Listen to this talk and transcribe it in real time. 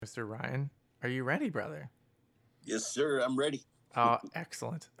Mr. Ryan, are you ready, brother? Yes, sir. I'm ready. Oh,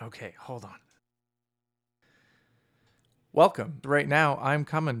 excellent. Okay, hold on. Welcome. Right now, I'm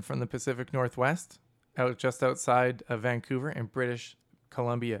coming from the Pacific Northwest, out just outside of Vancouver in British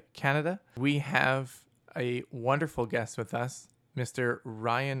Columbia, Canada. We have a wonderful guest with us, Mr.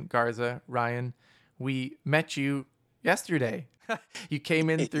 Ryan Garza. Ryan, we met you yesterday. You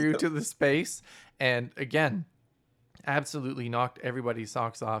came in through Yep. to the space, and again, absolutely knocked everybody's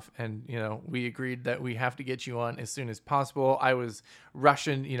socks off, and we agreed that we have to get you on as soon as possible. I was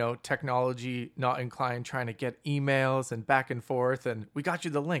rushing, technology not inclined, trying to get emails and back and forth, and we got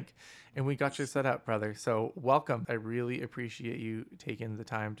you the link and we got you set up, brother. So welcome. I really appreciate you taking the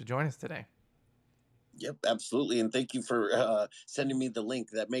time to join us today. Yep, absolutely. And thank you for sending me the link.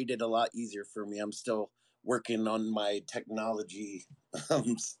 That made it a lot easier for me. I'm still working on my technology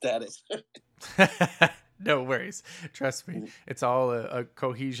status. No worries. Trust me. It's all a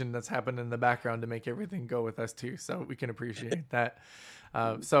cohesion that's happened in the background to make everything go with us too. So we can appreciate that.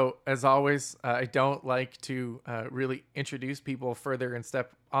 So as always, I don't like to really introduce people further and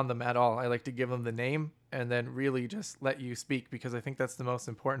step on them at all. I like to give them the name and then really just let you speak because I think that's the most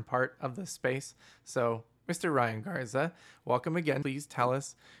important part of this space. So Mr. Ryan Garza, welcome again. Please tell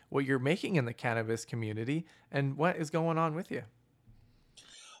us what you're making in the cannabis community and what is going on with you.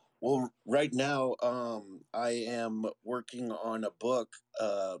 Well, right now, I am working on a book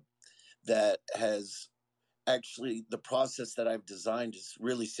that has actually the process that I've designed has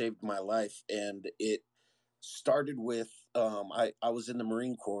really saved my life. And it started with I was in the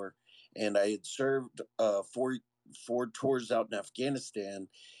Marine Corps, and I had served four tours out in Afghanistan.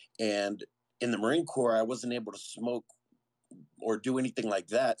 And in the Marine Corps, I wasn't able to smoke or do anything like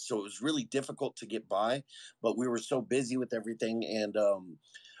that, so it was really difficult to get by. But we were so busy with everything, and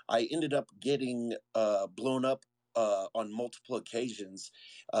I ended up getting blown up on multiple occasions,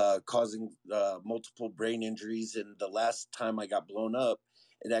 causing multiple brain injuries. And the last time I got blown up,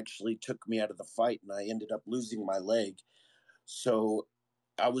 it actually took me out of the fight, and I ended up losing my leg. So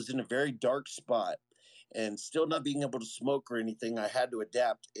I was in a very dark spot, and still not being able to smoke or anything. I had to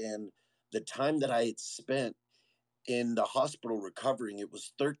adapt, and the time that I had spent in the hospital recovering, it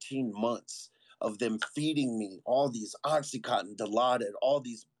was 13 months of them feeding me all these Oxycontin, Dilaudid, all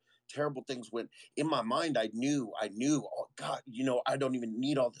these terrible things. When in my mind, I knew, oh God, I don't even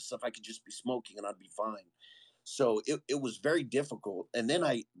need all this stuff. I could just be smoking and I'd be fine. So it was very difficult. And then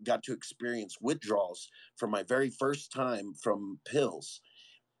I got to experience withdrawals for my very first time from pills.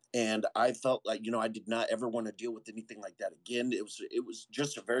 And I felt like, I did not ever want to deal with anything like that again. It was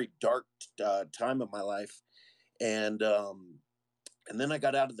just a very dark time of my life. And then I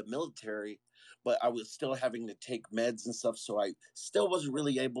got out of the military, but I was still having to take meds and stuff, so I still wasn't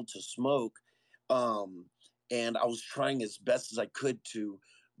really able to smoke. Um, and I was trying as best as I could to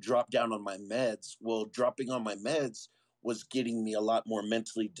drop down on my meds. Well, dropping on my meds was getting me a lot more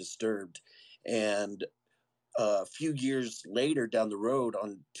mentally disturbed. And a few years later down the road,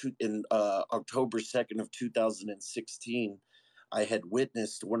 in October 2nd of 2016, I had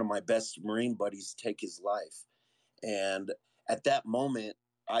witnessed one of my best Marine buddies take his life. And at that moment,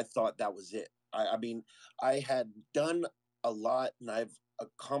 I thought that was it. I mean, I had done a lot and I've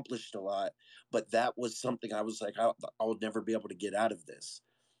accomplished a lot, but that was something I was like, I would never be able to get out of this.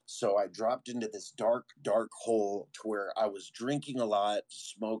 So I dropped into this dark, dark hole to where I was drinking a lot,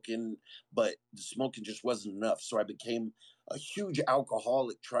 smoking, but the smoking just wasn't enough. So I became a huge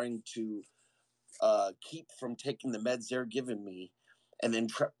alcoholic, trying to keep from taking the meds they're giving me. And then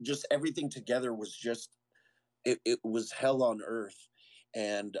just everything together was just it was hell on earth.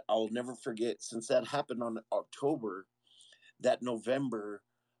 And I'll never forget, since that happened on October, that November,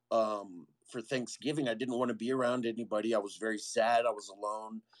 for Thanksgiving, I didn't want to be around anybody. I was very sad. I was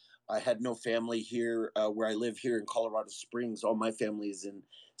alone. I had no family here, where I live here in Colorado Springs. All my family is in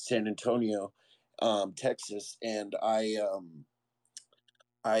San Antonio, Texas. And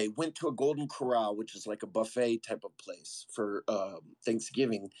I went to a Golden Corral, which is like a buffet type of place for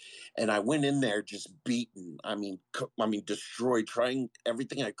Thanksgiving, and I went in there just beaten. I mean, destroyed, trying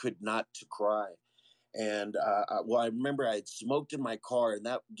everything I could not to cry. And I remember I had smoked in my car, and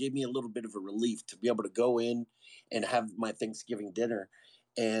that gave me a little bit of a relief to be able to go in and have my Thanksgiving dinner.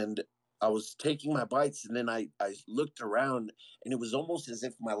 And I was taking my bites, and then I looked around, and it was almost as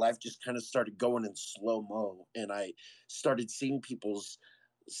if my life just kind of started going in slow mo, and I started seeing people's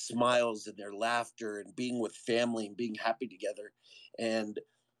smiles and their laughter and being with family and being happy together. And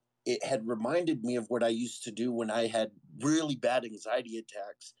it had reminded me of what I used to do when I had really bad anxiety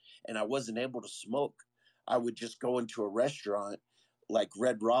attacks and I wasn't able to smoke. I would just go into a restaurant, like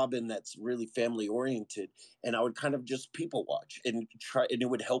Red Robin that's really family oriented, and I would kind of just people watch and try, and it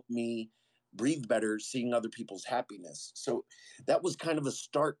would help me breathe better seeing other people's happiness. So that was kind of a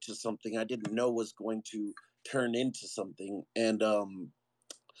start to something I didn't know was going to turn into something. And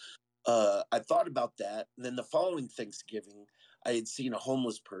I thought about that. And then the following Thanksgiving, I had seen a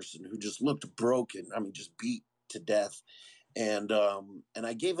homeless person who just looked broken. I mean, just beat to death. And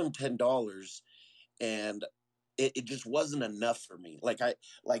I gave him $10, and it just wasn't enough for me. Like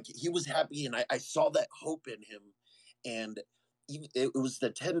he was happy, and I saw that hope in him, and it was the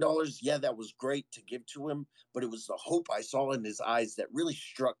 $10. Yeah, that was great to give to him, but it was the hope I saw in his eyes that really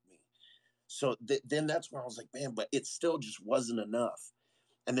struck me. So then that's where I was like, man, but it still just wasn't enough.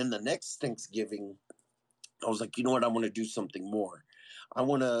 And then the next Thanksgiving, I was like, you know what? I want to do something more. I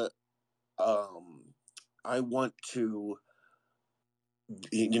want to, um, I want to,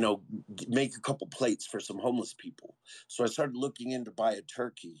 make a couple plates for some homeless people. So I started looking into buy a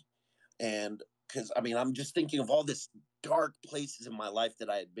turkey, and because I mean, I'm just thinking of all this dark places in my life that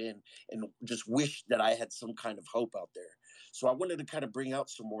I had been, and just wish that I had some kind of hope out there. So I wanted to kind of bring out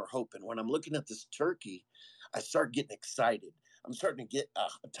some more hope. And when I'm looking at this turkey, I start getting excited. I'm starting to get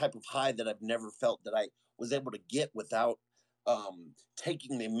a type of high that I've never felt, that I was able to get without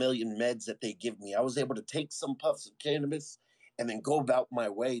taking the million meds that they give me. I was able to take some puffs of cannabis and then go about my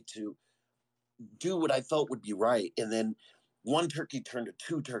way to do what I felt would be right. And then one turkey turned to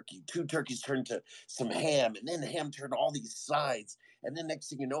two turkeys turned to some ham, and then the ham turned to all these sides. And then next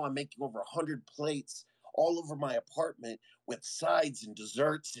thing you know, I'm making over 100 plates all over my apartment with sides and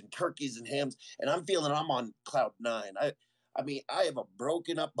desserts and turkeys and hams. And I'm feeling I'm on cloud nine. I mean, I have a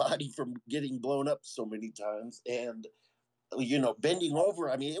broken up body from getting blown up so many times. And bending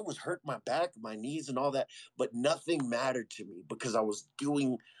over, I mean, it was hurting my back, my knees, and all that, but nothing mattered to me because I was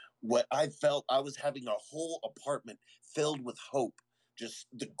doing what I felt. I was having a whole apartment filled with hope, just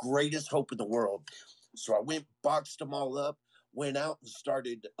the greatest hope in the world. So I went, boxed them all up, went out and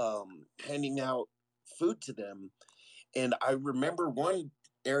started handing out food to them. And I remember one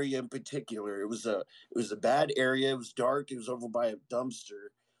area in particular. It was a bad area. It was dark. It was over by a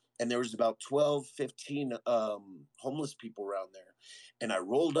dumpster, and there was about 12, 15 homeless people around there. And I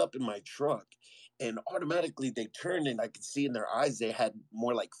rolled up in my truck, and automatically they turned, and I could see in their eyes they had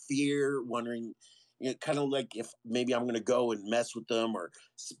more like fear, wondering, kind of like if maybe I'm going to go and mess with them or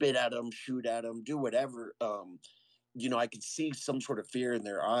spit at them, shoot at them, do whatever. I could see some sort of fear in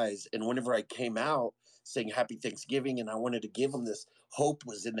their eyes. And whenever I came out saying Happy Thanksgiving and I wanted to give them this, hope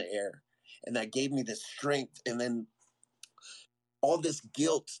was in the air. And that gave me this strength. And then all this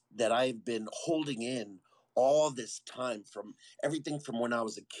guilt that I've been holding in all this time, from everything from when I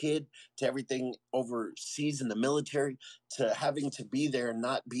was a kid to everything overseas in the military, to having to be there and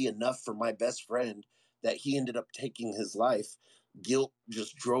not be enough for my best friend, that he ended up taking his life. Guilt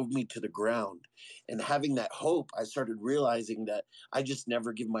just drove me to the ground. And having that hope, I started realizing that I just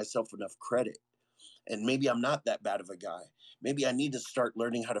never give myself enough credit. And maybe I'm not that bad of a guy. Maybe I need to start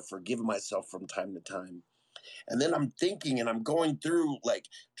learning how to forgive myself from time to time. And then I'm thinking and I'm going through, like,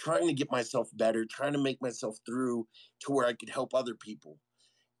 trying to get myself better, trying to make myself through to where I could help other people.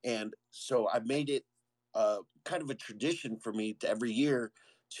 And so I made it kind of a tradition for me to every year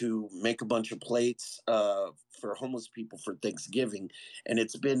to make a bunch of plates for homeless people for Thanksgiving. And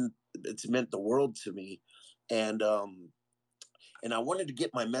it's meant the world to me. And and I wanted to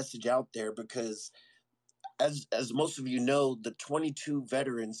get my message out there because, as most of you know, the 22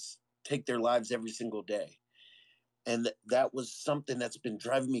 veterans take their lives every single day. And that was something that's been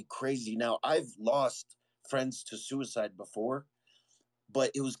driving me crazy. Now, I've lost friends to suicide before, but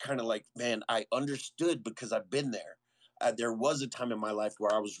it was kind of like, man, I understood because I've been there. There was a time in my life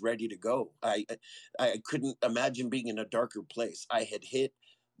where I was ready to go. I couldn't imagine being in a darker place. I had hit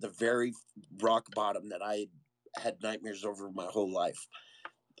the very rock bottom that I had nightmares over my whole life.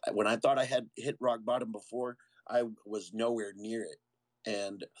 When I thought I had hit rock bottom before, I was nowhere near it.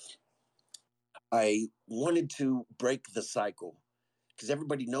 And I wanted to break the cycle because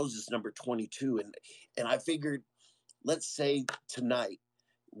everybody knows this number 22. And I figured, let's say tonight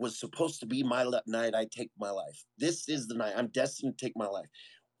was supposed to be my night I take my life. This is the night I'm destined to take my life.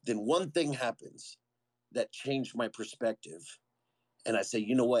 Then one thing happens that changed my perspective. And I say,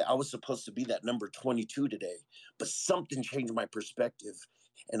 you know what? I was supposed to be that number 22 today, but something changed my perspective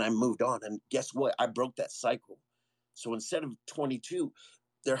and I moved on. And guess what? I broke that cycle. So instead of 22,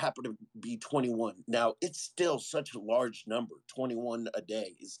 there happened to be 21. Now, it's still such a large number. 21 a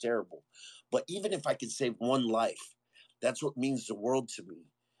day is terrible. But even if I could save one life, that's what means the world to me,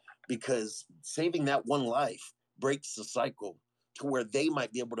 because saving that one life breaks the cycle to where they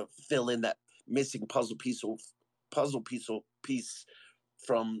might be able to fill in that missing puzzle piece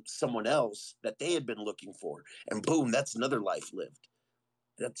from someone else that they had been looking for. And boom, that's another life lived.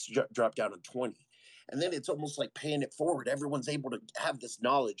 That's dropped down to 20. And then it's almost like paying it forward. Everyone's able to have this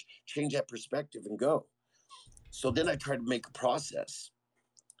knowledge, change that perspective, and go. So then I tried to make a process.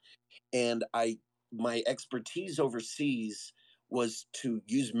 And my expertise overseas was to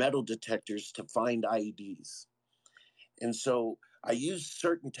use metal detectors to find IEDs. And so I used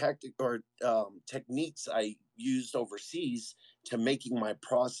certain techniques I used overseas to making my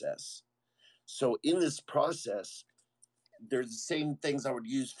process. So in this process, they're the same things I would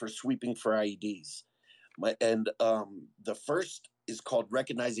use for sweeping for IEDs. The first is called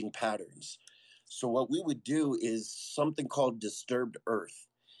recognizing patterns. So what we would do is something called disturbed earth.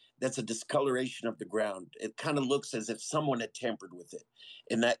 That's a discoloration of the ground. It kind of looks as if someone had tampered with it.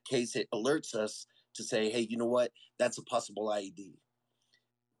 In that case, it alerts us to say, hey, you know what? That's a possible IED.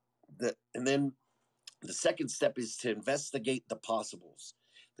 And then the second step is to investigate the possibles.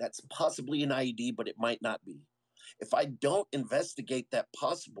 That's possibly an IED, but it might not be. If I don't investigate that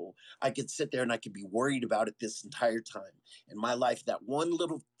possible, I could sit there and I could be worried about it this entire time. In my life, that one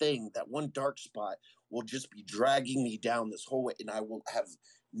little thing, that one dark spot will just be dragging me down this whole way and I will have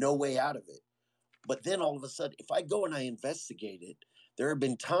no way out of it. But then all of a sudden, if I go and I investigate it, there have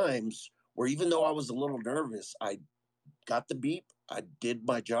been times where even though I was a little nervous, I got the beep, I did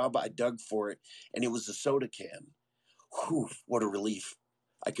my job, I dug for it, and it was a soda can. Whew, what a relief.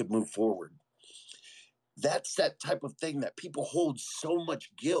 I could move forward. That's that type of thing that people hold so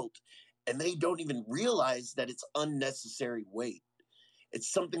much guilt and they don't even realize that it's unnecessary weight.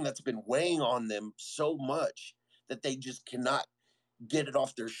 It's something that's been weighing on them so much that they just cannot get it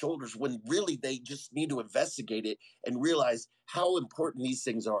off their shoulders when really they just need to investigate it and realize how important these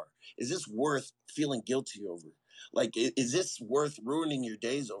things are. Is this worth feeling guilty over? Like, is this worth ruining your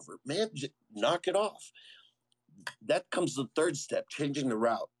days over? Man, knock it off. That comes the third step, changing the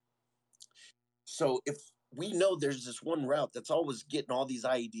route. So if we know there's this one route that's always getting all these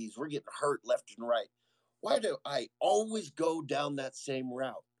IEDs, we're getting hurt left and right. Why do I always go down that same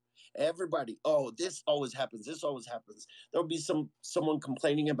route? Everybody, oh, this always happens. This always happens. There'll be someone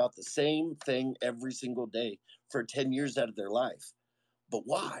complaining about the same thing every single day for 10 years out of their life. But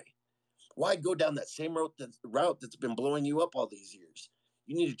why? Why go down that same route that's been blowing you up all these years?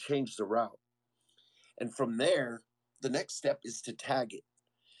 You need to change the route. And from there, the next step is to tag it.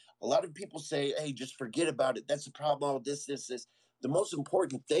 A lot of people say, hey, just forget about it. That's the problem. All this. The most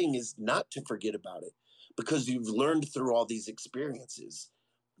important thing is not to forget about it because you've learned through all these experiences,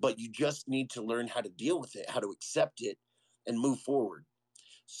 but you just need to learn how to deal with it, how to accept it, and move forward.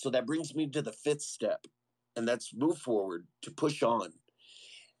 So that brings me to the fifth step, and that's move forward, to push on.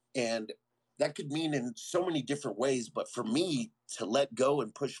 And that could mean in so many different ways, but for me, to let go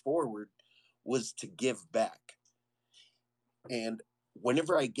and push forward was to give back. And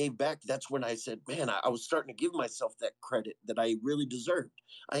whenever I gave back, that's when I said, man, I was starting to give myself that credit that I really deserved.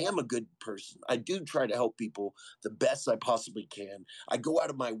 I am a good person. I do try to help people the best I possibly can. I go out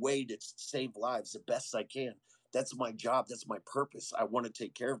of my way to save lives the best I can. That's my job. That's my purpose. I want to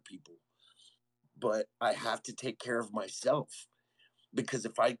take care of people, but I have to take care of myself because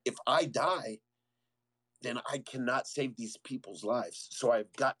if I die, then I cannot save these people's lives. So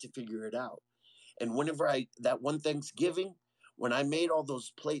I've got to figure it out. And whenever that one Thanksgiving, when I made all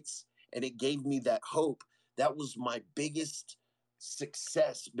those plates and it gave me that hope, that was my biggest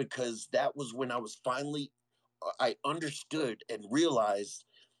success because that was when I was finally, I understood and realized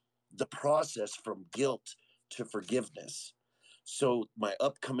the process from guilt to forgiveness. So my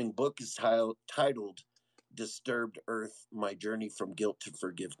upcoming book is titled Disturbed Earth, My Journey from Guilt to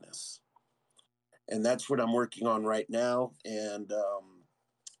Forgiveness. And that's what I'm working on right now. And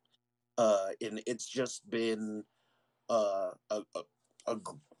it's just been a,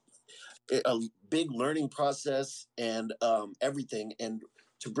 a big learning process and everything. And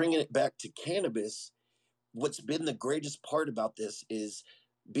to bring it back to cannabis, what's been the greatest part about this is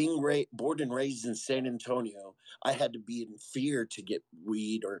being born and raised in San Antonio. I had to be in fear to get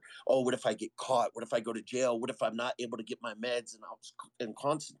weed, or oh, what if I get caught? What if I go to jail? What if I'm not able to get my meds? And I was in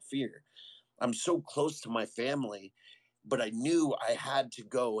constant fear. I'm so close to my family, but I knew I had to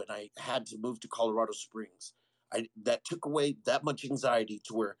go and I had to move to Colorado Springs. That took away that much anxiety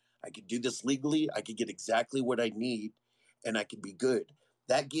to where I could do this legally, I could get exactly what I need, and I could be good.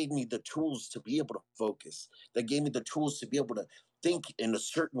 That gave me the tools to be able to focus. That gave me the tools to be able to think in a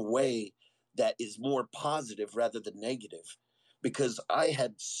certain way that is more positive rather than negative. Because I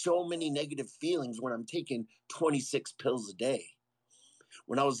had so many negative feelings when I'm taking 26 pills a day.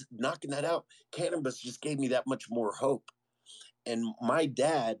 When I was knocking that out, cannabis just gave me that much more hope. And my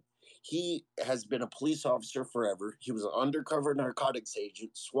dad, He has been a police officer forever. He was an undercover narcotics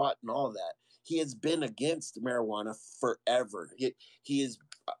agent, SWAT, and all that. He has been against marijuana forever. He is,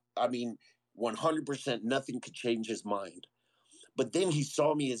 I mean, 100% nothing could change his mind. But then he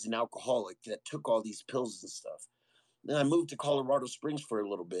saw me as an alcoholic that took all these pills and stuff. Then I moved to Colorado Springs for a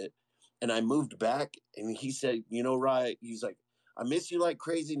little bit, and I moved back. And he said, "You know, Ryan," he's like, "I miss you like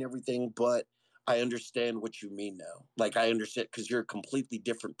crazy and everything, but I understand what you mean now. Like, I understand because you're a completely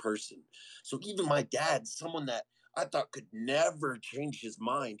different person." So even my dad, someone that I thought could never change his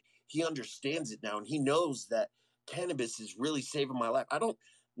mind, he understands it now, and he knows that cannabis is really saving my life. I don't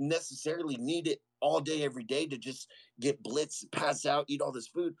necessarily need it all day every day to just get blitz, pass out, eat all this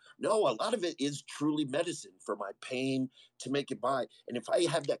food. No, a lot of it is truly medicine for my pain to make it by. And if I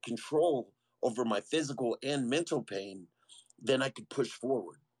have that control over my physical and mental pain, then I could push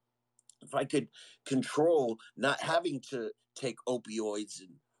forward. If I could control not having to take opioids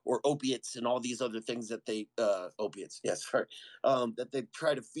and or opiates and all these other things that they opiates, yes, sorry, that they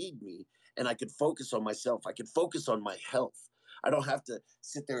try to feed me, and I could focus on myself. I could focus on my health. I don't have to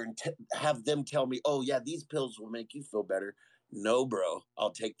sit there and have them tell me, "Oh yeah, these pills will make you feel better." No, bro,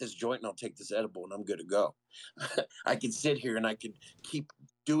 I'll take this joint and I'll take this edible and I'm good to go. I can sit here and I could keep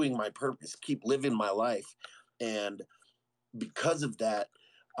doing my purpose, keep living my life, and because of that,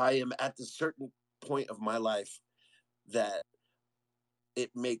 I am at the certain point of my life that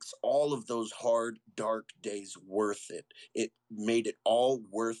it makes all of those hard, dark days worth it. It made it all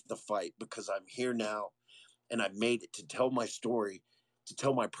worth the fight because I'm here now and I made it to tell my story, to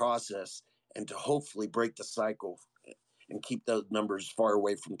tell my process, and to hopefully break the cycle and keep those numbers far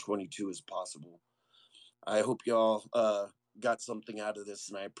away from 22 as possible. I hope y'all got something out of this,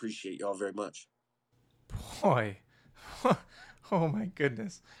 and I appreciate y'all very much. Boy. Oh my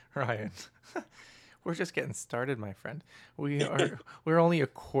goodness, Ryan. We're just getting started, my friend. We're only a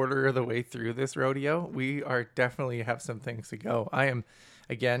quarter of the way through this rodeo. We are definitely have some things to go. I am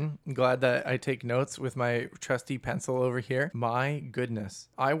again glad that I take notes with my trusty pencil over here. My goodness.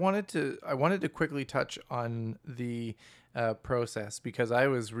 I wanted to quickly touch on the process because I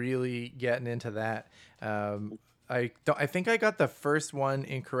was really getting into that. I think I got the first one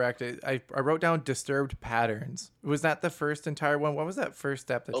incorrect. I wrote down disturbed patterns. Was that the first entire one? What was that first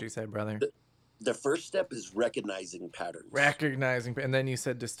step that Oh, you said, brother? the first step is recognizing patterns. Recognizing, and then you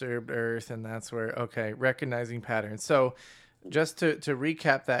said disturbed earth, and that's where, okay, recognizing patterns. So just to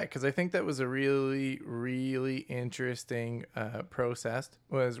recap that, because I think that was a really, really interesting process,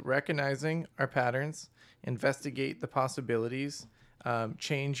 was recognizing our patterns, investigate the possibilities,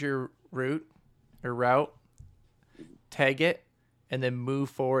 change your route, tag it, and then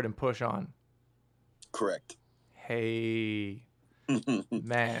move forward and push on. Correct. Hey,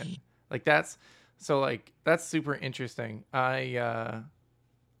 man, like that's super interesting. Oh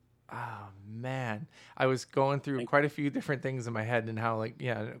man, I was going through quite a few different things in my head and how, like,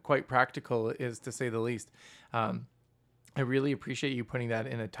 yeah, quite practical it is, to say the least. I really appreciate you putting that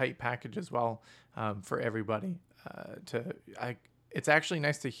in a tight package as well, for everybody. It's actually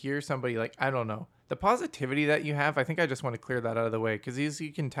nice to hear somebody, like, I don't know, the positivity that you have. I think I just want to clear that out of the way because, as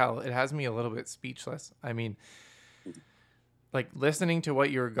you can tell, it has me a little bit speechless. I mean, like, listening to what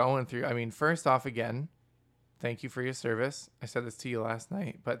you were going through. I mean, first off, again, thank you for your service. I said this to you last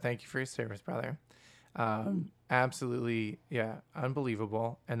night, but thank you for your service, brother. Absolutely, yeah,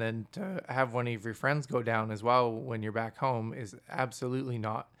 unbelievable. And then to have one of your friends go down as well when you're back home is absolutely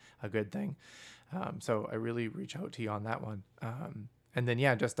not a good thing. So I really reach out to you on that one. And then,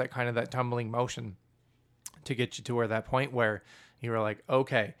 yeah, just that kind of that tumbling motion to get you to where that point where you were like,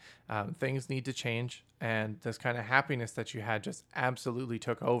 okay, things need to change. And this kind of happiness that you had just absolutely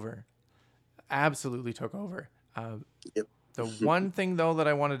took over. Absolutely took over. Yep. The one thing though that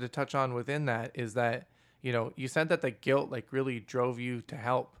I wanted to touch on within that is that, you said that the guilt like really drove you to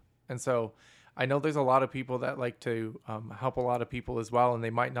help. And so I know there's a lot of people that like to help a lot of people as well, and they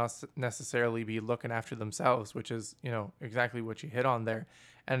might not necessarily be looking after themselves, which is, exactly what you hit on there.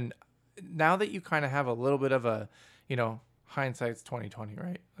 And now that you kind of have a little bit of a, hindsight's 2020,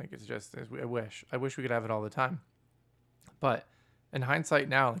 right? Like, it's just, I wish we could have it all the time. But in hindsight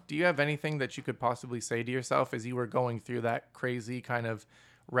now, like, do you have anything that you could possibly say to yourself as you were going through that crazy kind of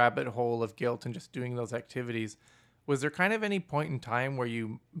rabbit hole of guilt and just doing those activities? Was there kind of any point in time where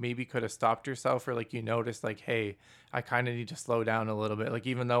you maybe could have stopped yourself, or like you noticed like, hey, I kind of need to slow down a little bit? Like,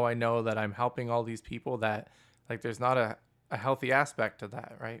 even though I know that I'm helping all these people, that like there's not a healthy aspect to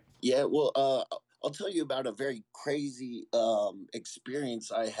that, right? Yeah, well, I'll tell you about a very crazy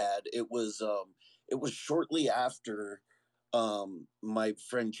experience I had. It was shortly after my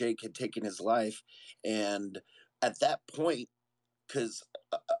friend Jake had taken his life, and at that point, because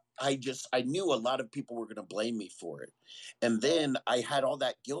I knew a lot of people were going to blame me for it. And then I had all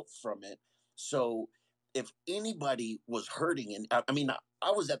that guilt from it. So if anybody was hurting, and I mean,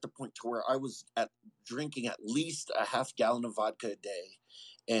 I was at the point to where I was at drinking at least a half gallon of vodka a day.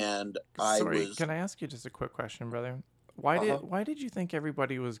 And I Sorry, was, can I ask you just a quick question, brother? uh-huh. Why did you think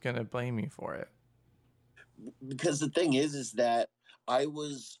everybody was gonna blame you for it? Because the thing is that I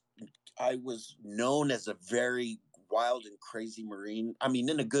was I was known as a very wild and crazy Marine. I mean,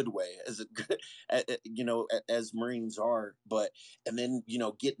 in a good way, as a good, as Marines are. But and then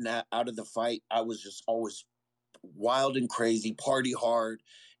getting out of the fight, I was just always wild and crazy, party hard,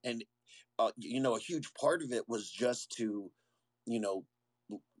 and a huge part of it was just to, you know,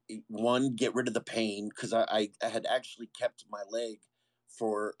 one, get rid of the pain because I had actually kept my leg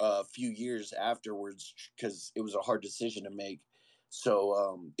for a few years afterwards because it was a hard decision to make.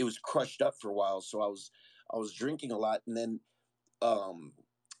 So it was crushed up for a while. So I was drinking a lot, and then um,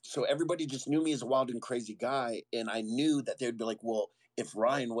 so everybody just knew me as a wild and crazy guy, and I knew that they'd be like, well, if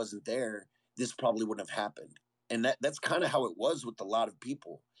Ryan wasn't there, this probably wouldn't have happened. And that's kind of how it was with a lot of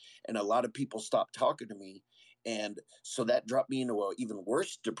people, and a lot of people stopped talking to me, and so that dropped me into an even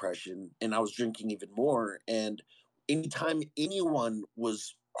worse depression, and I was drinking even more. And anytime anyone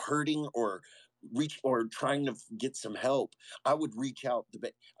was hurting or trying to get some help, I would reach out.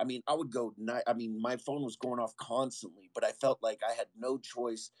 I mean, I would go night. I mean, my phone was going off constantly, but I felt like I had no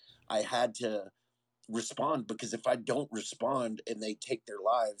choice. I had to respond, because if I don't respond and they take their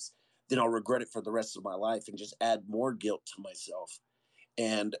lives, then I'll regret it for the rest of my life and just add more guilt to myself.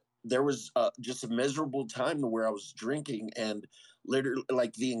 And there was just a miserable time to where I was drinking, and literally,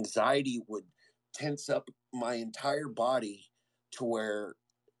 like, the anxiety would tense up my entire body to where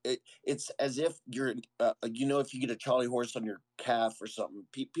it's as if you're, if you get a Charlie horse on your calf or something,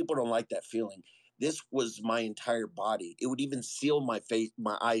 people don't like that feeling. This was my entire body. It would even seal my face,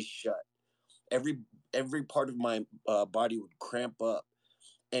 my eyes shut. Every every part of my body would cramp up,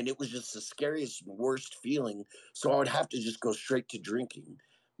 and it was just the scariest, worst feeling. So I would have to just go straight to drinking,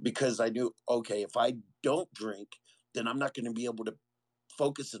 because I knew, okay, if I don't drink, then I'm not going to be able to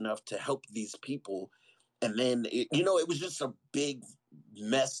focus enough to help these people. And then it was just a big,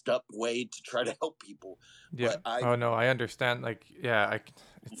 messed up way to try to help people. Yeah. But I, Oh no, I understand. Like, yeah,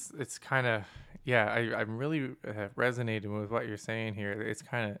 it's kind of, yeah. I'm really resonating with what you're saying here. It's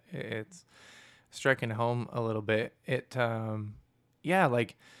kind of, it's striking home a little bit. Yeah,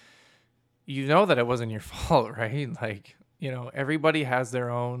 like, you know that it wasn't your fault, right? Like, everybody has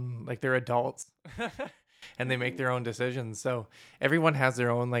their own, like, they're adults and they make Mhm. their own decisions. So everyone has their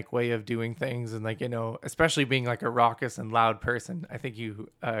own, like, way of doing things. And, like, especially being like a raucous and loud person, I think you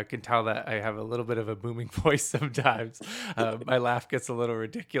can tell that I have a little bit of a booming voice sometimes. My laugh gets a little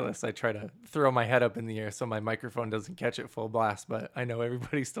ridiculous. I try to throw my head up in the air so my microphone doesn't catch it full blast, but I know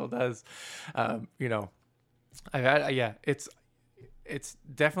everybody still does. Um, you know, I've had, yeah, it's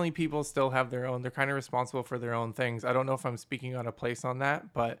definitely, people still have their own, they're kind of responsible for their own things. I don't know if I'm speaking out of place on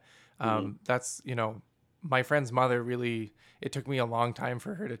that, but Mhm. that's, my friend's mother really, it took me a long time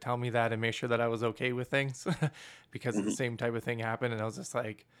for her to tell me that and make sure that I was okay with things because the Mhm. same type of thing happened. And I was just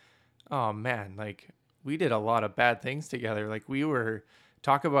like, oh man, like, we did a lot of bad things together. Like, we were,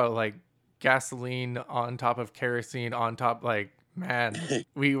 talk about like gasoline on top of kerosene on top, like, man,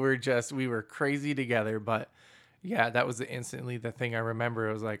 we were crazy together. But yeah, that was instantly the thing I remember.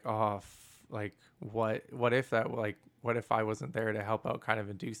 It was like, oh, like, what if that, like, what if I wasn't there to help out, kind of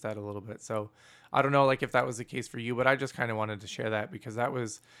induce that a little bit. So I don't know, like, if that was the case for you, but I just kind of wanted to share that because that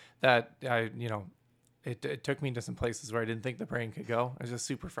was, that I, it took me to some places where I didn't think the brain could go. It was just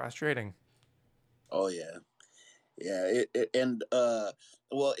super frustrating. Oh yeah. Yeah, and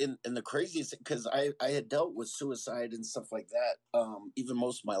well, in the craziest, because I had dealt with suicide and stuff like that, even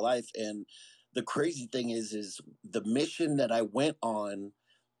most of my life. And the crazy thing is the mission that I went on,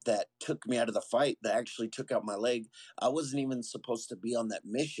 that took me out of the fight, that actually took out my leg. I wasn't even supposed to be on that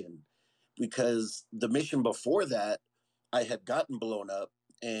mission, because the mission before that, I had gotten blown up.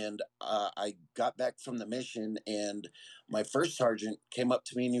 And I got back from the mission, and my first sergeant came up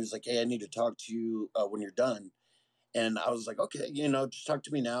to me and he was like, "Hey, I need to talk to you when you're done." And I was like, okay, just talk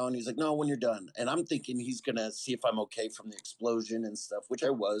to me now. And he's like, no, when you're done. And I'm thinking he's going to see if I'm okay from the explosion and stuff, which I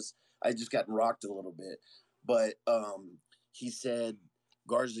was. I just gotten rocked a little bit. But he said,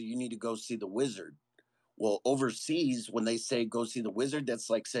 Garza, you need to go see the wizard. Well, overseas, when they say go see the wizard, that's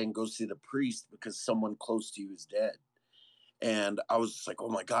like saying go see the priest, because someone close to you is dead. And I was just like, oh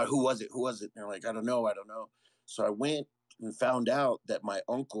my God, who was it? Who was it? And they're like, I don't know. I don't know. So I went and found out that my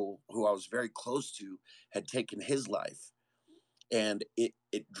uncle, who I was very close to, had taken his life. and it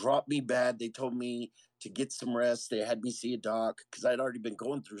dropped me bad. They told me to get some rest. They had me see a doc because I'd already been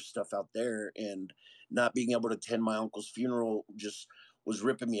going through stuff out there, and not being able to attend my uncle's funeral just was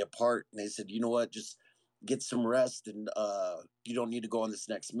ripping me apart. And they said, you know what, just get some rest, and you don't need to go on this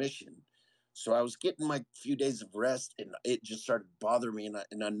next mission. So I was getting my few days of rest, and it just started bothering me.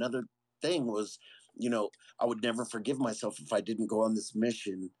 And another thing was, I would never forgive myself if I didn't go on this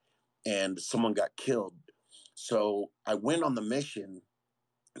mission and someone got killed. So I went on the mission,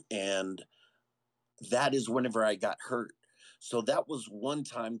 and that is whenever I got hurt. So that was one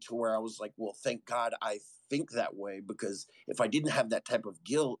time to where I was like, well, thank God I think that way, because if I didn't have that type of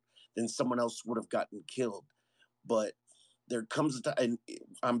guilt, then someone else would have gotten killed. But there comes a time, and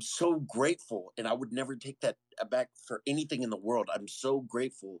I'm so grateful, and I would never take that back for anything in the world. I'm so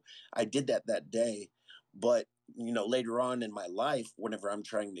grateful I did that day. But later on in my life, whenever I'm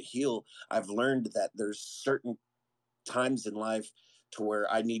trying to heal, I've learned that there's certain times in life to where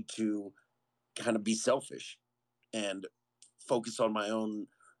I need to kind of be selfish and focus on my own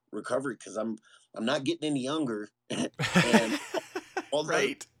recovery, because I'm not getting any younger. And all the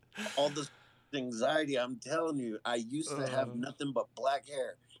Right. all this anxiety, I'm telling you, I used to have Uh, nothing but black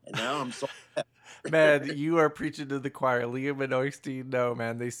hair, and now I'm so Man, you are preaching to the choir. Liam and Oystein, no,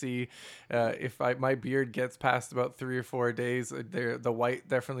 man. They see if my beard gets past about 3 or 4 days, the white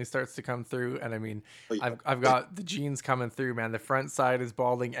definitely starts to come through. And I mean, I've got the genes coming through, man. The front side is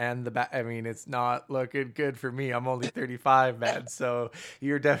balding, and the back. I mean, it's not looking good for me. I'm only 35, man. So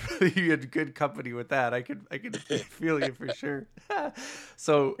you're definitely in good company with that. I could feel you for sure.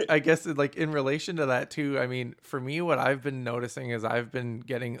 So I guess like in relation to that too, I mean, for me, what I've been noticing is I've been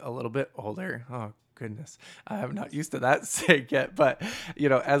getting a little bit older. Oh goodness, I'm not used to that stage yet. But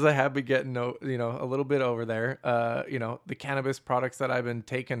as I have been getting, a little bit over there, the cannabis products that I've been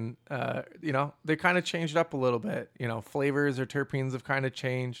taking, they kind of changed up a little bit. Flavors or terpenes have kind of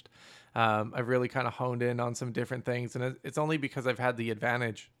changed. I've really kind of honed in on some different things, and it's only because I've had the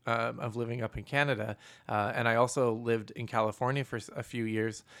advantage of living up in Canada, and I also lived in California for a few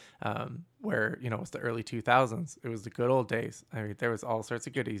years, where it was the early 2000s. It was the good old days. I mean, there was all sorts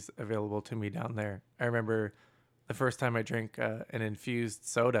of goodies available to me down there. I remember the first time I drank an infused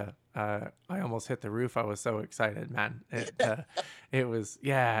soda, I almost hit the roof. I was so excited, man. It was,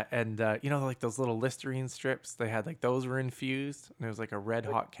 yeah. And, like those little Listerine strips, they had like those were infused, and it was like a red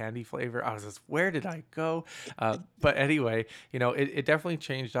hot candy flavor. I was just, where did I go? But anyway, it definitely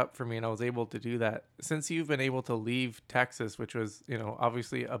changed up for me, and I was able to do that. Since you've been able to leave Texas, which was,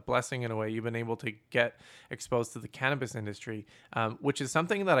 obviously a blessing in a way, you've been able to get exposed to the cannabis industry, which is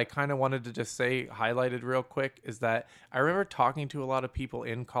something that I kind of wanted to just say, highlighted real quick, is that I remember talking to a lot of people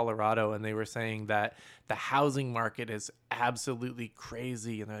in Colorado, and they were saying that the housing market is absolutely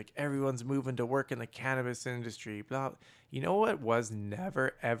crazy, and they're like, everyone's moving to work in the cannabis industry. Blah. You know what was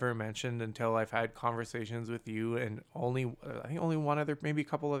never ever mentioned until I've had conversations with you and I think only one other, maybe a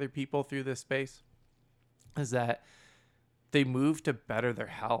couple other people through this space, is that they moved to better their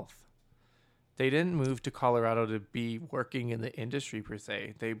health. They didn't move to Colorado to be working in the industry per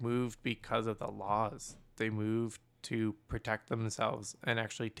se. They moved because of the laws. They moved to protect themselves and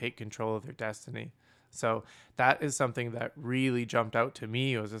actually take control of their destiny. So that is something that really jumped out to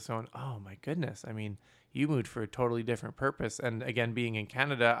me. It was just going, oh my goodness. I mean, you moved for a totally different purpose. And again, being in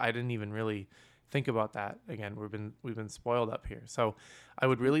Canada, I didn't even really think about that. Again, we've been spoiled up here. So I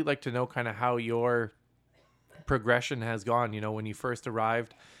would really like to know kind of how your progression has gone. When you first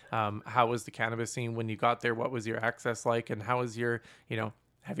arrived, how was the cannabis scene when you got there? What was your access like, and how is your,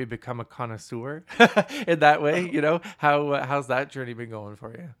 have you become a connoisseur in that way? How's that journey been going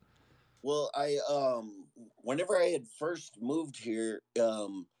for you? Well, whenever I had first moved here, I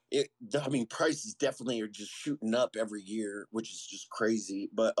mean, prices definitely are just shooting up every year, which is just crazy.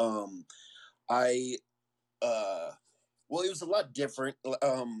 But I uh well, it was a lot different.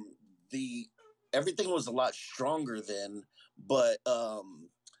 The Everything was a lot stronger then, but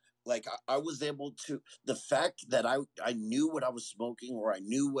like I was able to, the fact that I knew what I was smoking, or I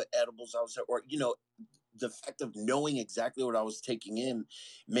knew what edibles I was, or the fact of knowing exactly what I was taking in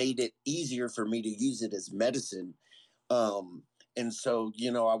made it easier for me to use it as medicine. And so,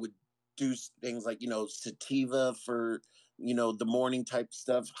 I would do things like, sativa for, the morning type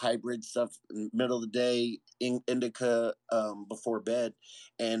stuff, hybrid stuff in the middle of the day, indica before bed.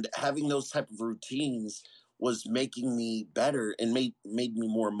 And having those type of routines was making me better, and made me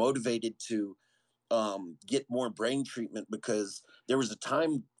more motivated to get more brain treatment, because there was a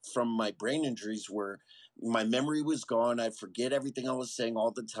time from my brain injuries where my memory was gone. I forget everything I was saying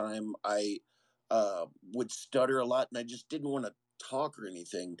all the time. I would stutter a lot, and I just didn't want to talk or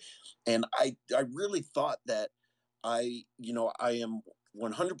anything. And I really thought that I am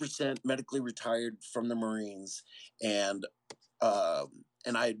 100% medically retired from the Marines, and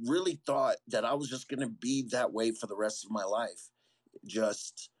and I really thought that I was just going to be that way for the rest of my life,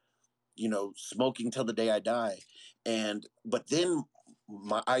 just smoking till the day I die. And but then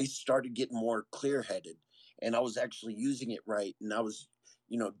I started getting more clear headed, and I was actually using it right, and I was,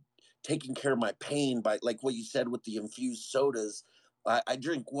 you know, taking care of my pain by, like what you said, with the infused sodas. I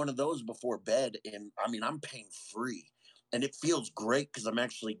drink one of those before bed, and I mean I'm pain free, and it feels great because I'm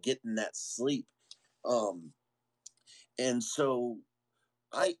actually getting that sleep. Um, and so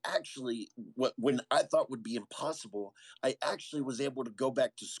I actually, what when I thought would be impossible, I actually was able to go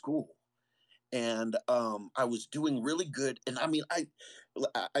back to school, and I was doing really good. And I mean,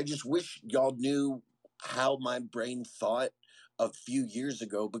 I just wish y'all knew how my brain thought a few years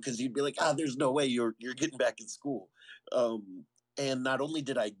ago, because you'd be like, there's no way you're getting back in school. Um, and not only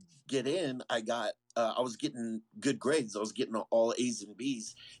did I get in, I was getting good grades. I was getting all A's and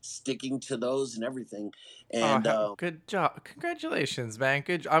B's, sticking to those and everything. Oh, And good job! Congratulations, man.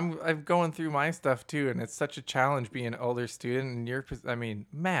 I'm going through my stuff too, and it's such a challenge being an older student. And I mean,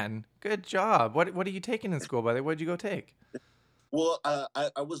 man, good job. What are you taking in school, by the way? What'd you go take? Well, I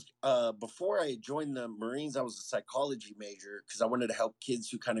was before I joined the Marines, I was a psychology major because I wanted to help kids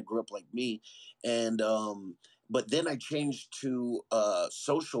who kind of grew up like me, and but then I changed to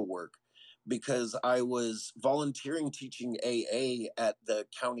social work because I was volunteering teaching AA at the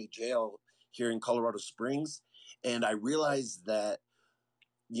county jail here in Colorado Springs, and I realized that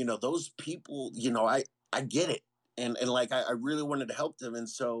those people, I get it, and like I really wanted to help them, and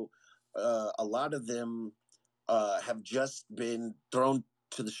so a lot of them have just been thrown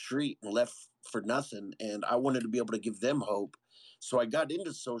to the street and left for nothing. And I wanted to be able to give them hope. So I got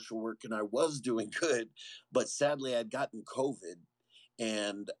into social work and I was doing good, but sadly I'd gotten COVID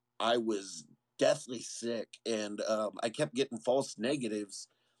and I was deathly sick, and I kept getting false negatives.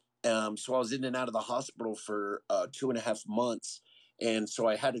 So I was in and out of the hospital for 2.5 months. And so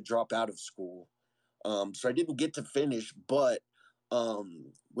I had to drop out of school. So I didn't get to finish, but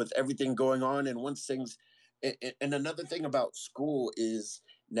with everything going on, and once things, and another thing about school is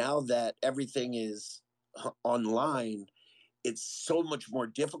now that everything is online, it's so much more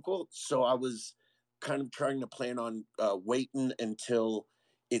difficult. So I was kind of trying to plan on waiting until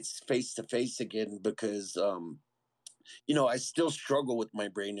it's face to face again, because I still struggle with my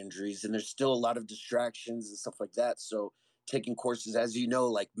brain injuries, and there's still a lot of distractions and stuff like that. So taking courses, as you know,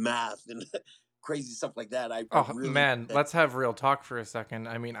 like math and crazy stuff like that, I Oh really man, let's have real talk for a second.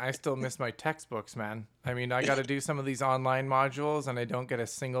 I mean, I still miss my textbooks, man. I mean, I got to do some of these online modules, and I don't get a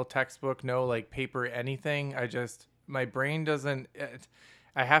single textbook, no like paper anything. My brain doesn't.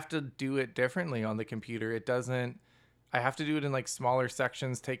 I have to do it differently on the computer. It doesn't. I have to do it in like smaller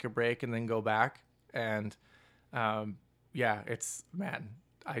sections, take a break, and then go back. And um, yeah, it's man.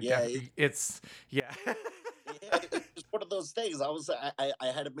 yeah, It's yeah. yeah, it was one of those things. I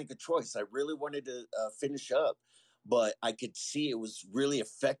had to make a choice. I really wanted to finish up, but I could see it was really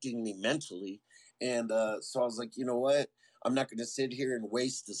affecting me mentally, and so I was like, you know what? I'm not going to sit here and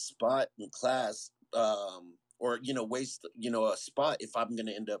waste a spot in class, or waste a spot if I'm going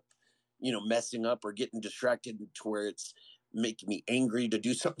to end up messing up or getting distracted to where it's making me angry to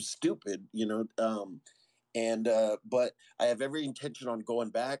do something stupid. And but I have every intention on going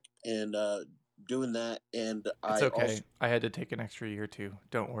back and doing that. And It's I also, okay. I had to take an extra year too.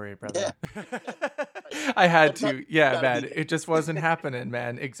 Don't worry, yeah, brother. right. I had Sometimes to. you Yeah, got to be man. there. It just wasn't happening,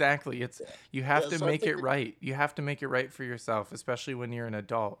 man. Exactly. Yeah, You have yeah. to So I make it figured, right. You have to make it right for yourself, especially when you're an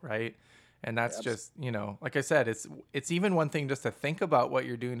adult, right? And that's absolutely, just, like I said, it's even one thing just to think about what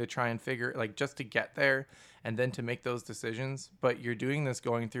you're doing to try and figure like just to get there and then to make those decisions, but you're doing this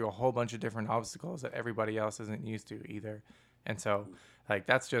going through a whole bunch of different obstacles that everybody else isn't used to either. And so, like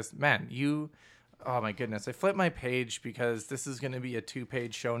that's just, man, you oh my goodness, I flipped my page because this is going to be a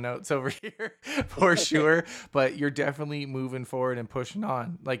 2-page show notes over here for sure. But you're definitely moving forward and pushing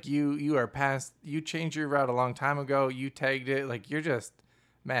on. Like you are past. You changed your route a long time ago. You tagged it. Like you're just,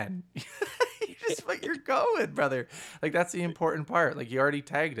 man, you just but you're going, brother. Like that's the important part. Like you already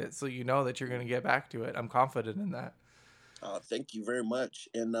tagged it, so you know that you're going to get back to it. I'm confident in that. thank you very much.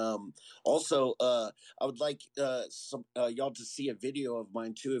 And also, I would like some y'all to see a video of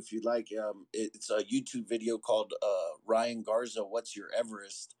mine too, if you'd like. It's a YouTube video called Ryan Garza, "What's Your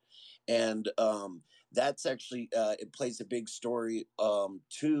Everest?" And that's actually it plays a big story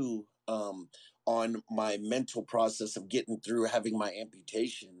too, on my mental process of getting through having my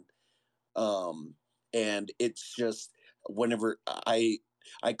amputation. um and it's just, whenever I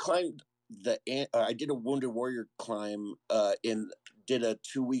climbed I did a wounded warrior climb, in did a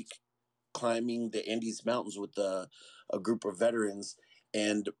 2 week climbing the Andes Mountains with a group of veterans.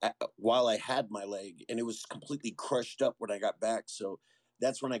 And while I had my leg, and it was completely crushed up when I got back, so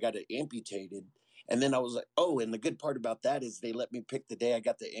that's when I got it amputated. And then I was like, oh, and the good part about that is they let me pick the day I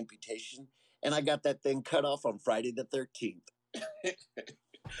got the amputation, and I got that thing cut off on Friday the 13th.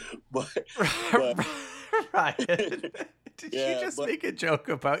 but but Ryan, did you yeah, just but make a joke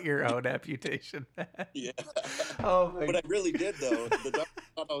about your own amputation, man? yeah. Oh my. But I really did though. The doctor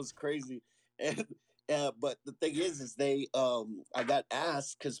thought I was crazy, and but the thing is they I got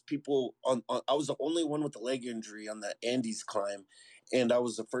asked because people on I was the only one with a leg injury on the Andes climb, and I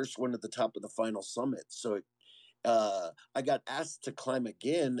was the first one at the top of the final summit. So I got asked to climb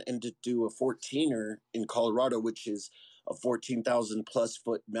again and to do a 14er in Colorado, which is a 14,000 plus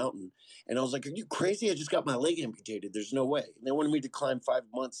foot mountain. And I was like, are you crazy? I just got my leg amputated. There's no way. And they wanted me to climb 5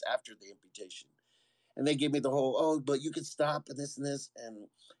 months after the amputation. And they gave me the whole, oh, but you could stop and this and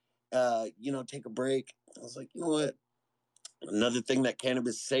take a break. I was like, you know what? Another thing that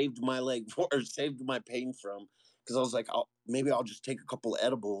cannabis saved my leg for, or saved my pain from, because I was like, maybe I'll just take a couple of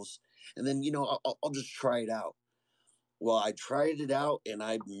edibles, and then I'll just try it out. Well, I tried it out and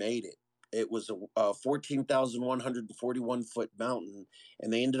I made it. It was a 14,141 foot mountain,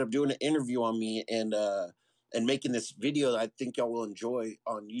 and they ended up doing an interview on me and making this video that I think y'all will enjoy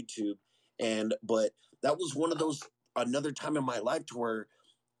on YouTube. And but that was one of those another time in my life to where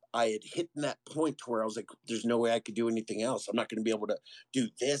I had hit that point to where I was like, there's no way I could do anything else. I'm not going to be able to do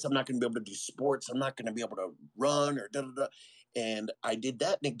this. I'm not going to be able to do sports. I'm not going to be able to run or da da da. And I did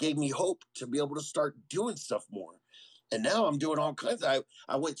that, and it gave me hope to be able to start doing stuff more. And now I'm doing all kinds. I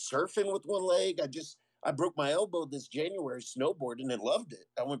went surfing with one leg. I broke my elbow this January snowboarding and loved it.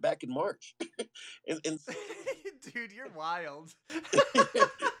 I went back in March, and Dude, you're wild.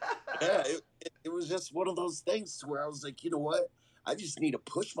 yeah, it was just one of those things where I was like, you know what? I just need to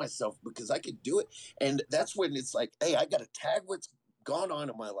push myself because I could do it. And that's when it's like, hey, I got to tag what's gone on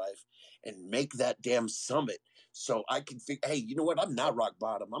in my life and make that damn summit so I can think, hey, you know what? I'm not rock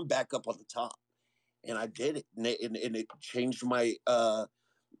bottom. I'm back up on the top. And I did it. And it changed my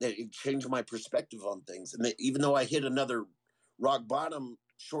perspective on things. And even though I hit another rock bottom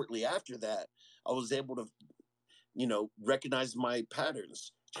shortly after that, I was able to recognize my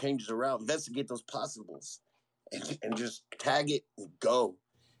patterns, change it around, investigate those possibles, and just tag it and go.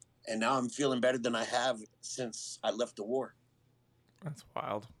 And now I'm feeling better than I have since I left the war. That's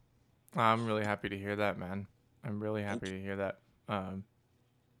wild. I'm really happy to hear that, man. I'm really Thank happy you. to hear that.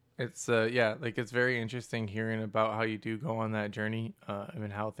 It's yeah, like it's very interesting hearing about how you do go on that journey,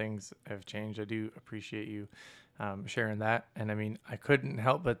 and how things have changed. I do appreciate you sharing that. And I mean, I couldn't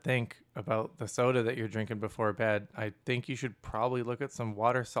help but think about the soda that you're drinking before bed. I think you should probably look at some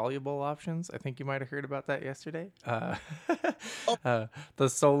water soluble options. I think you might have heard about that yesterday. Oh, Uh, the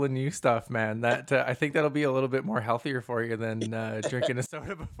Soul and You stuff, man. That I think that'll be a little bit more healthier for you than drinking a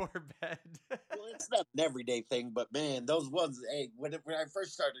soda before bed. well, it's not an everyday thing, but man, those ones, hey, when I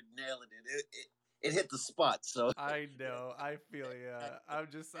first started nailing it hit the spot. So, I know. I feel yeah. I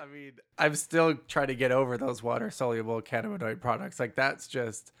mean, I'm still trying to get over those water soluble cannabinoid products. Like, that's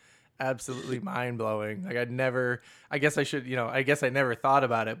just absolutely mind blowing. Like, I guess I should, I guess I never thought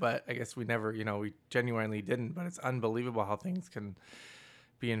about it, but I guess we never, we genuinely didn't. But it's unbelievable how things can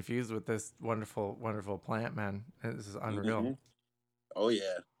be infused with this wonderful, wonderful plant, man. This is unreal. mhm. Oh,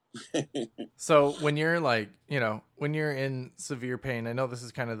 yeah. So when you're like, when you're in severe pain, I know this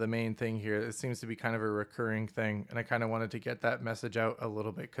is kind of the main thing here. It seems to be kind of a recurring thing, and I kind of wanted to get that message out a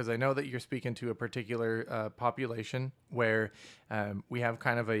little bit because I know that you're speaking to a particular population where we have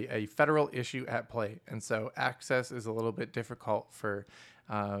kind of a federal issue at play, and so access is a little bit difficult for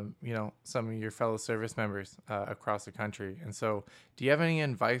some of your fellow service members across the country. And so, do you have any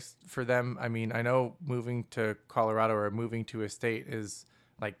advice for them? I mean, I know moving to Colorado or moving to a state is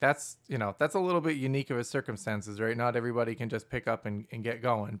like that's a little bit unique of a circumstances, right? Not everybody can just pick up and get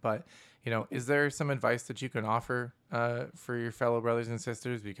going. But is there some advice that you can offer for your fellow brothers and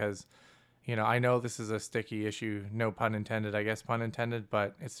sisters? Because I know this is a sticky issue, no pun intended, I guess pun intended,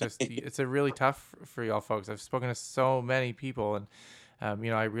 but it's a really tough for y'all folks. I've spoken to so many people, and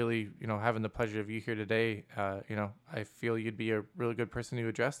I really, having the pleasure of you here today, I feel you'd be a really good person to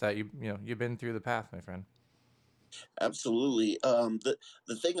address that. You've been through the path, my friend. Absolutely. The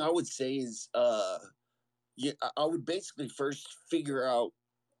thing I would say is, I would basically first figure out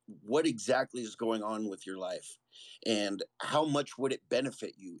what exactly is going on with your life. and how much would it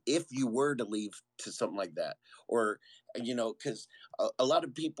benefit you if you were to leave to something like that? Or, because a lot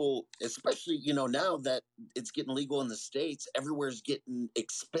of people, especially, now that it's getting legal in the States, everywhere's getting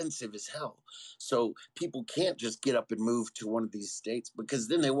expensive as hell. So people can't just get up and move to one of these states because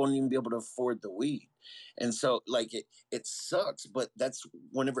then they won't even be able to afford the weed. And so, like, it sucks, but that's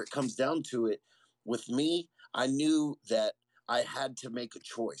whenever it comes down to it. With me, I knew that I had to make a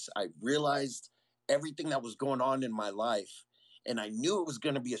choice. I realized everything that was going on in my life, and I knew it was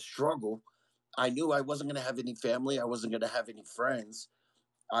going to be a struggle. I knew I wasn't going to have any family. I wasn't going to have any friends.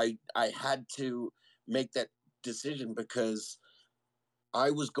 I had to make that decision because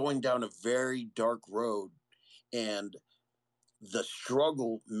I was going down a very dark road, and the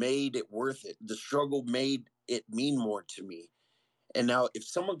struggle made it worth it. The struggle made it mean more to me. And now, if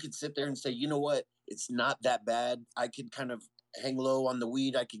someone could sit there and say, you know what, it's not that bad, I could kind of hang low on the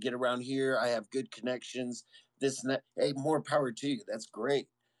weed, I could get around here, I have good connections, this and that. Hey, more power to you. That's great.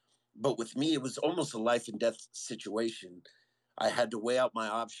 But with me, it was almost a life and death situation. I had to weigh out my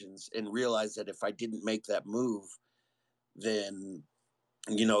options and realize that if I didn't make that move, then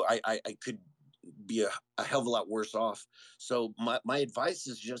I could be a hell of a lot worse off. So my advice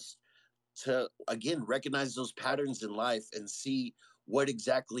is just to again recognize those patterns in life and see what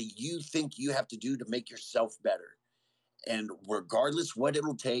exactly you think you have to do to make yourself better. And regardless what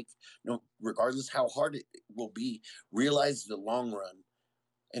it'll take, regardless how hard it will be, realize the long run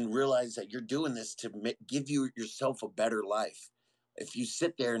and realize that you're doing this to give yourself a better life. If you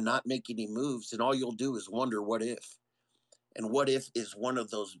sit there and not make any moves, then all you'll do is wonder what if. And what if is one of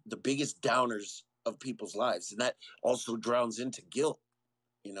the biggest downers of people's lives, and that also drowns into guilt.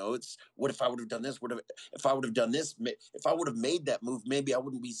 It's what if I would have done this? What if I would have done this? If I would have made that move, maybe I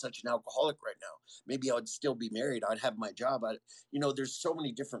wouldn't be such an alcoholic right now. Maybe I would still be married. I'd have my job. There's so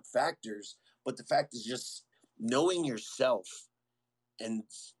many different factors, but the fact is just knowing yourself and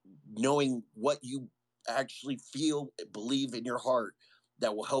knowing what you actually feel, believe in your heart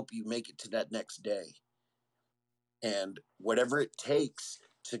that will help you make it to that next day. And whatever it takes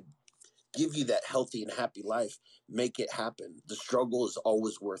to give you that healthy and happy life, make it happen. The struggle is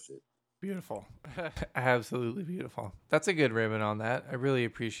always worth it. Beautiful. Absolutely beautiful. That's a good ribbon on that. I really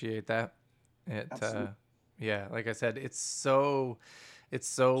appreciate that. Absolutely. Yeah, like I said, it's so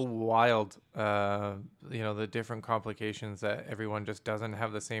wild, the different complications that everyone just doesn't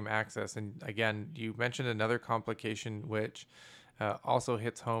have the same access. And again, you mentioned another complication which also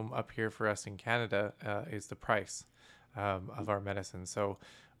hits home up here for us in Canada, is the price of our medicine. So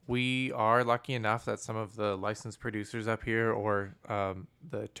we are lucky enough that some of the licensed producers up here, or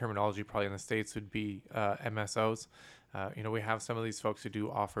the terminology probably in the States would be MSOs. We have some of these folks who do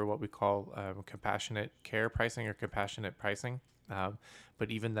offer what we call compassionate care pricing or compassionate pricing.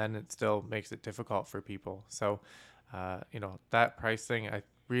 But even then, it still makes it difficult for people. So, that price thing, I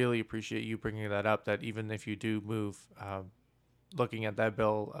really appreciate you bringing that up, that even if you do move, looking at that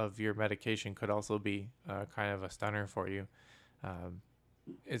bill of your medication could also be kind of a stunner for you. Um,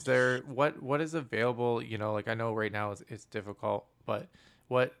 is there what is available? Like I know right now it's difficult, but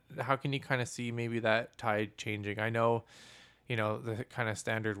how can you kind of see maybe that tide changing? I know, the kind of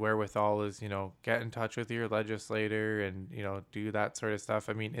standard wherewithal is, get in touch with your legislator and, do that sort of stuff.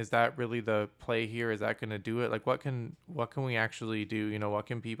 I mean, is that really the play here? Is that going to do it? Like, what can we actually do? What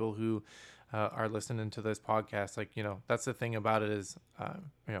can people who are listening to this podcast, like, that's the thing about it is,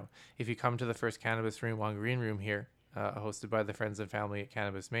 if you come to the first Cannabis Room on Green Room here, hosted by the friends and family at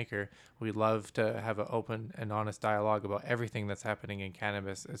Cannabis Maker. We love to have an open and honest dialogue about everything that's happening in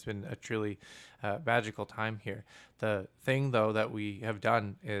cannabis. It's been a truly magical time here. The thing, though, that we have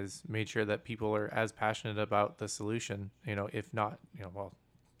done is made sure that people are as passionate about the solution, if not, well,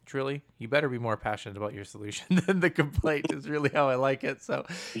 truly, you better be more passionate about your solution than the complaint is really how I like it. So,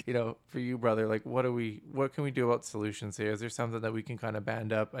 for you, brother, like, what can we do about solutions here? Is there something that we can kind of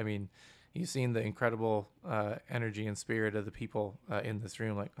band up? I mean, you've seen the incredible energy and spirit of the people in this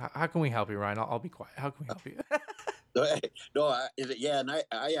room. Like, how can we help you, Ryan? I'll be quiet. How can we help you? No, yeah, and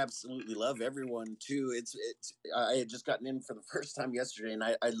I absolutely love everyone too. I had just gotten in for the first time yesterday, and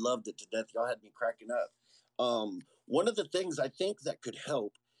I loved it to death. Y'all had me cracking up. One of the things I think that could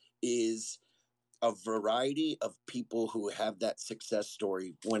help is a variety of people who have that success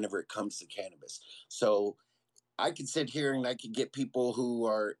story whenever it comes to cannabis. So I could sit here and I could get people who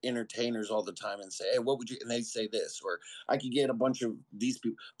are entertainers all the time and say, "Hey, what would you?" And they say this, or I could get a bunch of these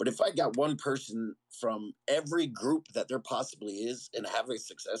people. But if I got one person from every group that there possibly is and have a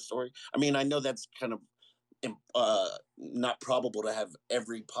success story, I mean, I know that's kind of not probable to have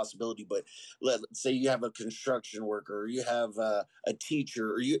every possibility, but let's say you have a construction worker, or you have a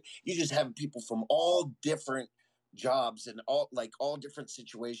teacher, or you just have people from all different jobs and all different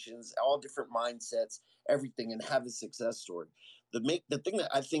situations, all different mindsets, everything, and have a success story. The thing that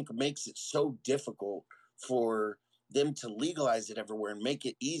I think makes it so difficult for them to legalize it everywhere and make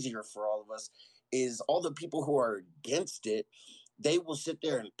it easier for all of us is all the people who are against it. They will sit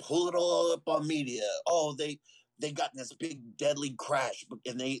there and pull it all up on media. Oh, they got in this big deadly crash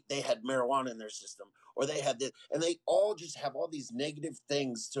and they had marijuana in their system, or they had this, and they all just have all these negative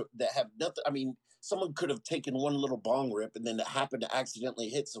things that have nothing. I mean, someone could have taken one little bong rip and then it happened to accidentally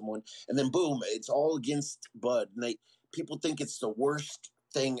hit someone, and then boom, it's all against bud. And people think it's the worst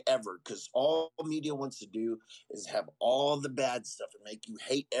thing ever because all media wants to do is have all the bad stuff and make you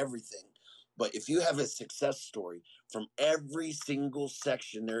hate everything. But if you have a success story from every single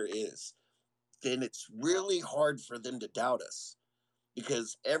section there is, then it's really hard for them to doubt us,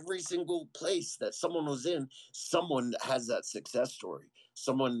 because every single place that someone was in, someone has that success story.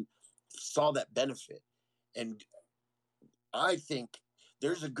 Someone saw that benefit. And I think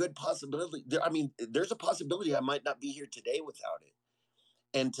there's a good possibility. I mean, there's a possibility I might not be here today without it.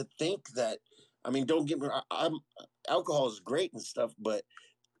 And to think that, I mean, don't get me wrong, alcohol is great and stuff, but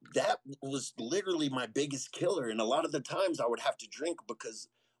that was literally my biggest killer. And a lot of the times I would have to drink because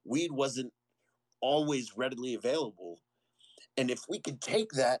weed wasn't always readily available. And if we could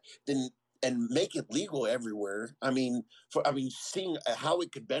take that then and make it legal everywhere, seeing how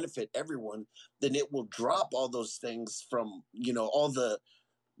it could benefit everyone, then it will drop all those things from, all the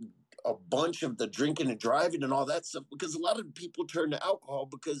a bunch of the drinking and driving and all that stuff, because a lot of people turn to alcohol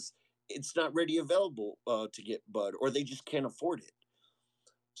because it's not ready available to get bud, or they just can't afford it.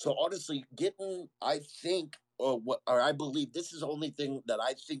 So honestly, I think, or I believe this is the only thing that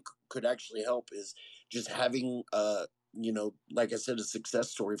I think could actually help is just having, like I said, a success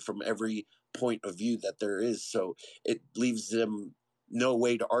story from every point of view that there is. So it leaves them no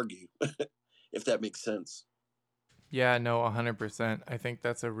way to argue, if that makes sense. Yeah, no, 100%. I think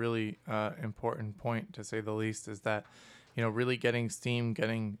that's a really important point, to say the least, is that, really getting steam,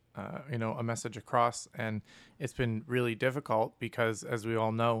 getting, a message across. And it's been really difficult because, as we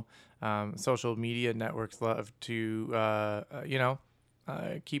all know, social media networks love to,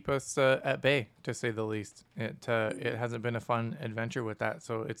 keep us at bay, to say the least. It hasn't been a fun adventure with that.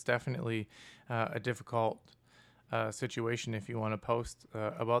 So it's definitely a difficult situation if you want to post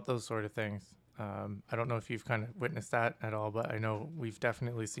about those sort of things. I don't know if you've kind of witnessed that at all, but I know we've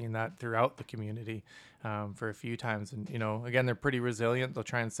definitely seen that throughout the community for a few times. And, again, they're pretty resilient. They'll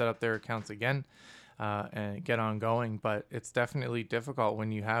try and set up their accounts again and get on going. But it's definitely difficult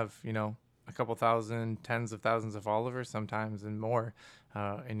when you have, a couple thousand, tens of thousands of followers sometimes and more,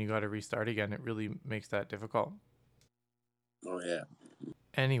 and you got to restart again. It really makes that difficult. Oh, yeah.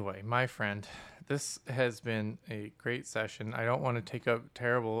 Anyway, my friend, this has been a great session. I don't want to take up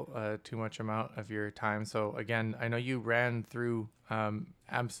too much amount of your time. So again, I know you ran through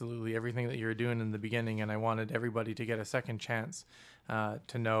absolutely everything that you were doing in the beginning, and I wanted everybody to get a second chance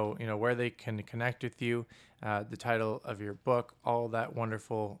to know, where they can connect with you, the title of your book, all that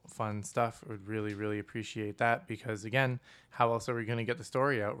wonderful, fun stuff. Would really, really appreciate that, because again, how else are we going to get the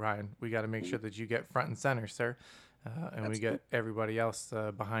story out, Ryan? We got to make sure that you get front and center, sir. And we get everybody else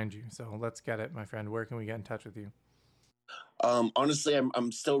behind you. So let's get it, my friend. Where can we get in touch with you? Honestly,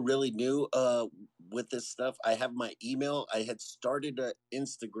 I'm still really new with this stuff. I have my email. I had started an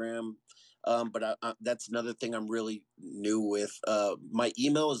Instagram, but that's another thing I'm really new with. My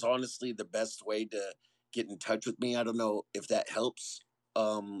email is honestly the best way to get in touch with me. I don't know if that helps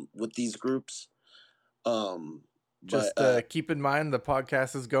with these groups. Just keep in mind the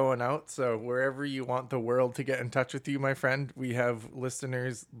podcast is going out, so wherever you want the world to get in touch with you, my friend, we have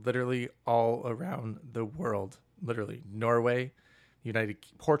listeners literally all around the world. Literally Norway,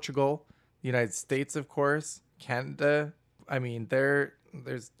 Portugal, United States, of course, Canada. I mean,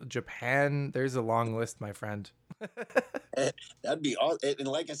 there's Japan. There's a long list, my friend. That'd be all. And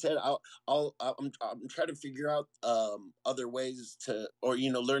like I said, I'm trying to figure out other ways to, or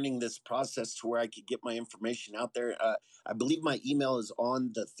learning this process to where I could get my information out there. I believe my email is on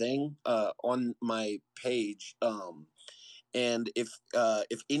the thing on my page. And if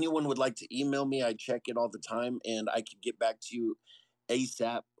anyone would like to email me, I check it all the time, and I could get back to you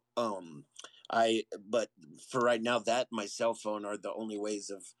ASAP. But for right now, that my cell phone are the only ways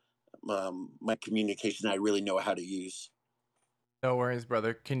of my communication I really know how to use. No worries,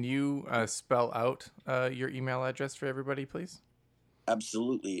 brother. Can you spell out your email address for everybody, please?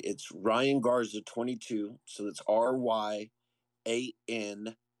 Absolutely. It's Ryan Garza 22. So it's RyanGarza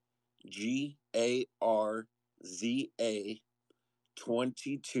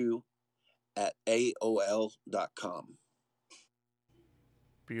 22 at AOL.com.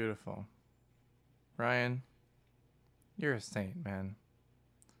 Beautiful. Ryan, You're a saint, man.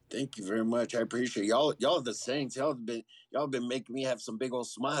 Thank you very much. I appreciate y'all. Y'all are the saints. Y'all been making me have some big old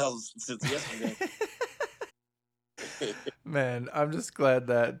smiles since yesterday. Man, I'm just glad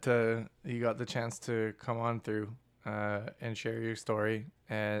that you got the chance to come on through and share your story.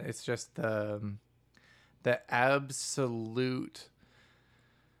 And it's just the absolute,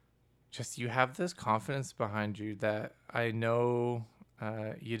 just you have this confidence behind you that I know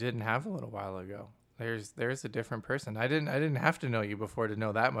you didn't have a little while ago. There's a different person. I didn't have to know you before to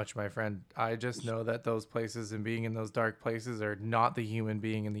know that much, my friend. I just know that those places and being in those dark places are not the human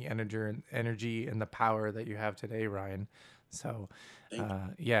being and the energy and the power that you have today, Ryan. So,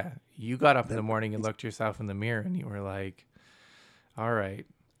 yeah, you got up in the morning and looked yourself in the mirror and you were like, all right,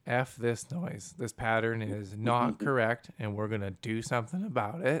 F this noise. This pattern is not correct and we're going to do something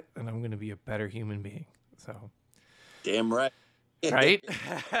about it and I'm going to be a better human being. So, damn right. Right?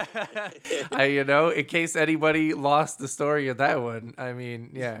 In case anybody lost the story of that one, I mean,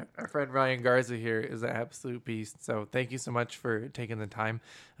 yeah, our friend Ryan Garza here is an absolute beast. So thank you so much for taking the time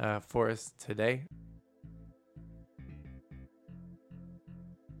for us today.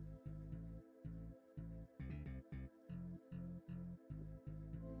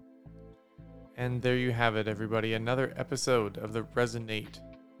 And there you have it, everybody. Another episode of the Resonate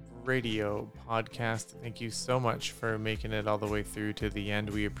Radio podcast. Thank you so much for making it all the way through to the end.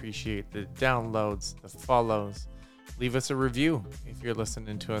 We appreciate the downloads, the follows. Leave us a review if you're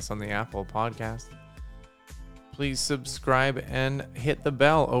listening to us on the Apple podcast. Please subscribe and hit the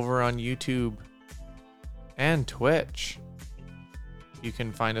bell over on YouTube and Twitch. You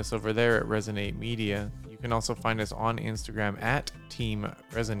can find us over there at Resonate Media. You can also find us on Instagram at Team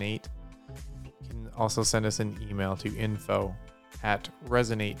Resonate. You can also send us an email to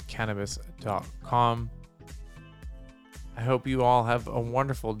info@resonatecannabis.com. I hope you all have a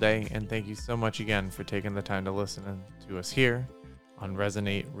wonderful day, and thank you so much again for taking the time to listen to us here on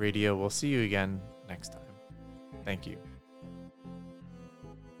Resonate Radio. We'll see you again next time. Thank you.